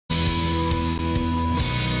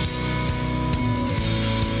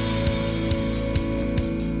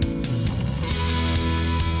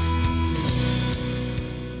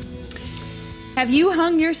Have you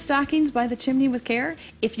hung your stockings by the chimney with care?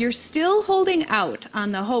 If you're still holding out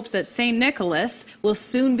on the hopes that St. Nicholas will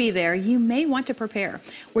soon be there, you may want to prepare.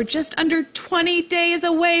 We're just under 20 days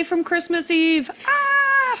away from Christmas Eve.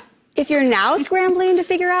 Ah! If you're now scrambling to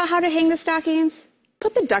figure out how to hang the stockings,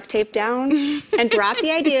 put the duct tape down and drop the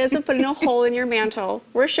ideas of putting a hole in your mantle.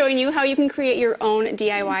 We're showing you how you can create your own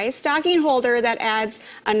DIY stocking holder that adds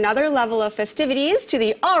another level of festivities to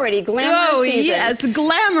the already glamorous season. Oh, yes,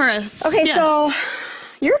 glamorous. Okay, yes. So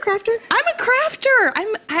you're a crafter? I'm a crafter.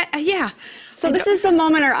 Yeah. So this is the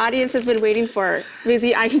moment our audience has been waiting for, because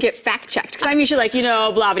I can get fact-checked. Because I'm usually like, you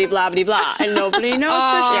know, blah, blah, blah, blah, blah, and nobody knows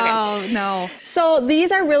for sure. Oh, no. So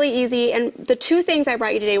these are really easy, and the two things I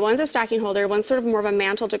brought you today, one's a stocking holder, one's sort of more of a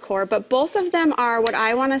mantle decor, but both of them are what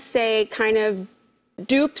I want to say kind of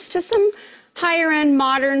dupes to some higher-end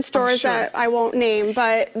modern stores that I won't name,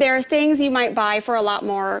 but they're things you might buy for a lot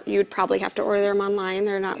more. You'd probably have to order them online.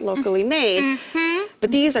 They're not locally made.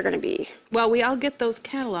 But these are going to be... Well, we all get those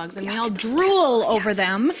catalogs, and we all drool over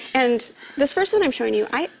them. And this first one I'm showing you,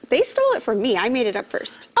 they stole it from me. I made it up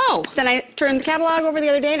first. Oh. Then I turned the catalog over the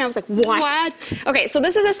other day, and I was like, what? Okay, so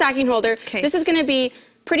this is a stocking holder. Okay. This is going to be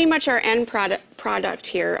pretty much our end product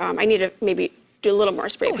here. I need to maybe do a little more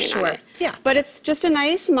spray paint on it. Yeah. But it's just a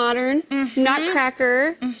nice, modern,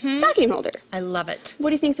 nutcracker stocking holder. I love it. What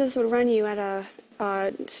do you think this would run you at a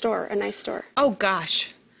store, a nice store? Oh,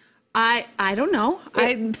 gosh. I don't know.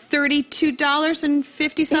 $32.57.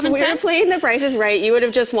 If we were playing the Price is Right, you would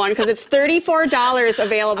have just won, because it's $34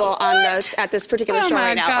 available at this particular store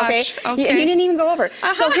right now. Okay. You didn't even go over.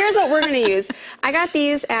 So here's what we're going to use. I got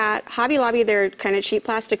these at Hobby Lobby. They're kind of cheap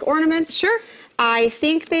plastic ornaments. Sure. I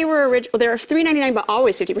think they were they're $3.99, but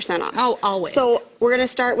always 50% off. Oh, always. So we're going to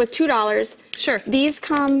start with $2. Sure. These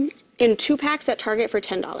come in 2 packs at Target for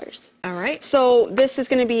 $10. All right. So this is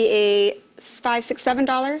going to be a $5, $6,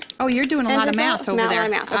 $7. Oh, you're doing a lot of math over there. A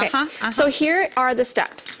lot of math. Okay. So here are the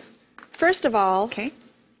steps. First of all,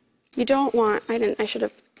 you don't want. I should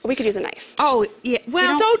have. We could use a knife. Oh, yeah.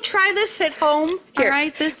 Well, don't try this at home. Here. All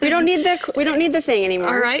right. We don't need the thing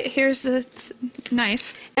anymore. All right. Here's the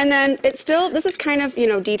knife. And then it still. This is kind of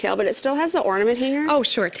detail, but it still has the ornament hanger. Oh,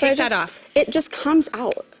 sure. Take that off. It just comes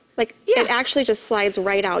out. Like it actually just slides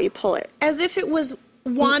right out. You pull it as if it was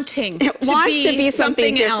wanting. It wants to be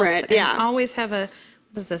something different. Else. Yeah. And always have a.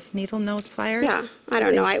 What is this? Needle nose pliers? Yeah. I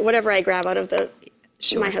don't know. Whatever I grab out of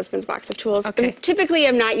my husband's box of tools. Okay. Typically,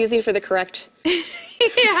 I'm not using for the correct.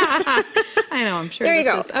 Yeah. I know. I'm sure. There you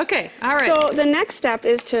go. Okay. All right. So the next step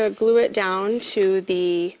is to glue it down to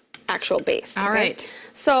the actual base. All right.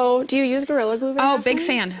 So do you use Gorilla Glue? Oh, big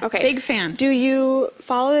fan. Okay. Big fan. Do you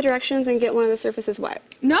follow the directions and get one of the surfaces wet?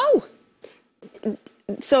 No.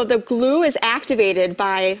 So the glue is activated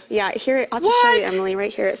by, here, I'll just show you, Emily,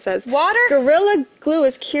 right here it says. Water? Gorilla Glue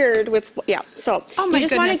is cured with, so you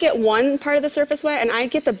just want to get one part of the surface wet, and I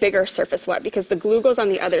get the bigger surface wet because the glue goes on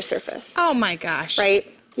the other surface. Oh my gosh. Right?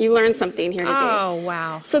 You learned something here today. Oh,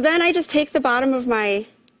 wow. So then I just take the bottom of my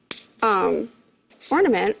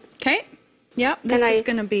ornament. Okay. Yep, this is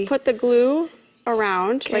going to be. Put the glue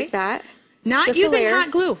around like that. Not just using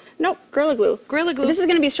hot glue. Nope, Gorilla Glue. Gorilla Glue. This is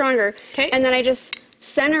going to be stronger. Okay. And then I just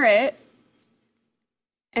center it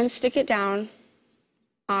and stick it down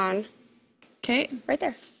on. Okay. Right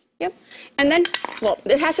there. Yep. And then, well,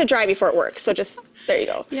 it has to dry before it works, so just, there you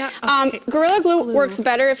go. Yeah. Gorilla Glue works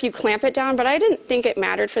better if you clamp it down, but I didn't think it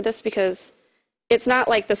mattered for this because it's not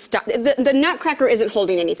like the stuff. The nutcracker isn't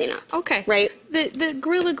holding anything up. Okay. Right? The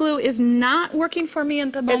Gorilla Glue is not working for me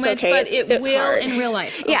at the moment, it's okay. but it's will hard. in real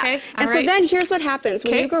life. Yeah. Okay? And so then here's what happens.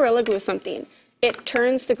 When you Gorilla Glue something, it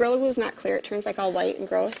turns, the Gorilla Glue is not clear. It turns like all white and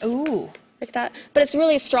gross. Ooh. Like that. But it's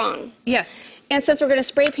really strong. Yes. And since we're going to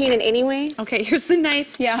spray paint it anyway. Okay, here's the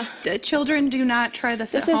knife. Yeah. Children, do not try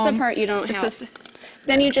this at home. This is the part you don't have.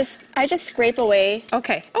 Then I just scrape away.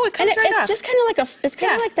 Okay. Oh, it comes right off. It's just kind of like it's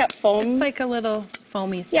kind of like that foam. It's like a little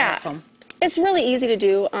foamy styrofoam. It's really easy to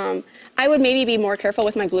do. I would maybe be more careful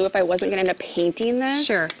with my glue if I wasn't going to end up painting this.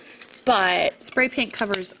 Sure. But spray paint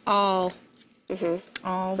covers all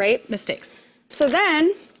mistakes. So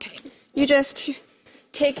then you just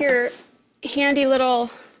take your handy little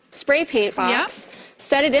spray paint box,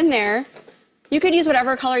 set it in there. You could use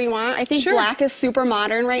whatever color you want. I think black is super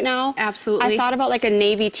modern right now. Absolutely. I thought about like a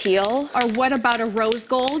navy teal. Or what about a rose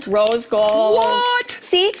gold? Rose gold. What?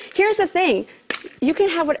 See, here's the thing. You can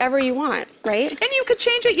have whatever you want, right? And you could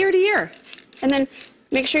change it year to year. And then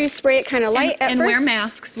make sure you spray it kind of light at first. And wear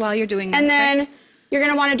masks while you're doing this. And then you're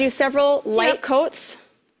going to want to do several light coats.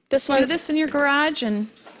 This one's... Do this in your garage and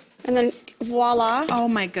then voila. Oh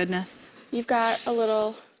my goodness. You've got a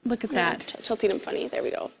little... Look at that. Tilting them funny. There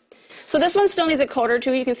we go. So this one still needs a coat or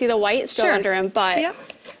two. You can see the white still Sure. under him, but Yep.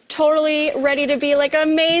 totally ready to be like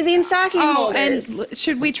amazing stocking holders. And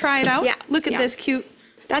should we try it out? Yeah, Look at yeah. this cute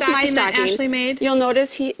That's stocking my stocking. that Ashley made. You'll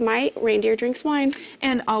notice my reindeer drinks wine.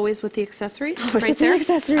 And always with the accessories. Always right with the there.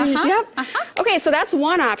 accessories, yep. Okay, so that's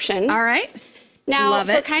one option. All right. Now, Love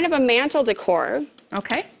for it. kind of a mantle decor,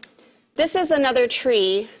 Okay. this is another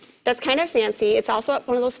tree that's kind of fancy. It's also at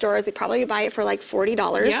one of those stores. You probably buy it for like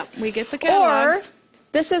 $40. Yep, we get the Or catalogs.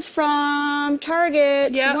 this is from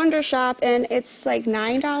Target's Yep. Wonder Shop, and it's like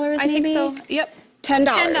 $9 I maybe? think so. Yep. $10.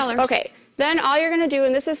 $10. Okay. Then all you're going to do,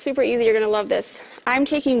 and this is super easy, you're going to love this. I'm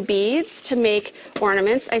taking beads to make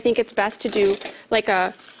ornaments. I think it's best to do like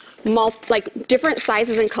like different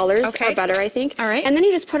sizes and colors Okay. are better, I think. All right. And then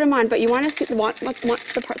you just put them on, but you want to see what's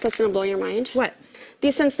the part that's going to blow your mind? What?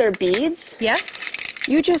 These, since they're beads, Yes.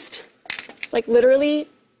 you just like literally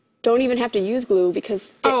don't even have to use glue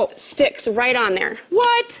because it sticks right on there.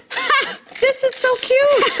 What? This is so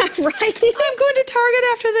cute. Right? I'm going to Target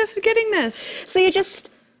after this, getting this. So you just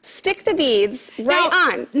stick the beads right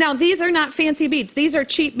on. Now, these are not fancy beads. These are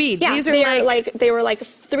cheap beads. Yeah, these are they were like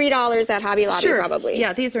 $3 at Hobby Lobby probably.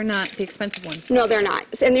 Yeah, these are not the expensive ones. No, they're not.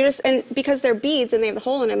 And because they're beads and they have the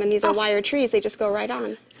hole in them and these are wire trees, they just go right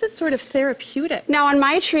on. This is sort of therapeutic. Now on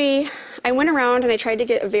my tree, I went around and I tried to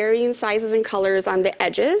get varying sizes and colors on the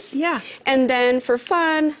edges. Yeah. And then for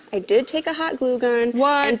fun, I did take a hot glue gun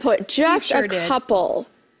and put just a couple,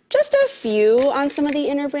 just a few on some of the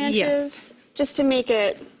inner branches, just to make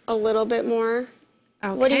it a little bit more.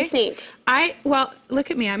 Okay. What do you think? Well,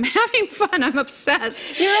 look at me. I'm having fun. I'm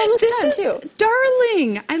obsessed. You're almost this done, is too.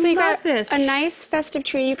 darling. I So you love got this. a nice festive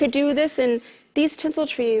tree. You could do this, and these tinsel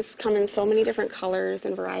trees come in so many different colors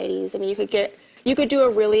and varieties. I mean, you could do a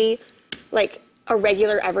really, like, a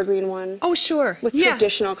regular evergreen one. Oh, sure. With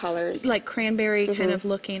traditional colors. Like cranberry kind of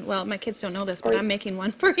looking. Well, my kids don't know this, but I'm making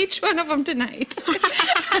one for each one of them tonight.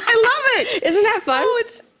 I love it. Isn't that fun? Oh,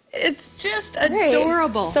 it's just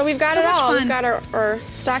adorable. So we've got so it all. Fun. We've got our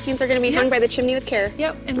stockings are going to be hung by the chimney with care.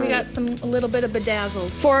 Yep, and we got a little bit of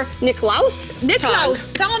bedazzled. For Niklaus. Niklaus.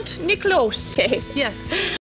 Saint Niklaus. Okay. Yes.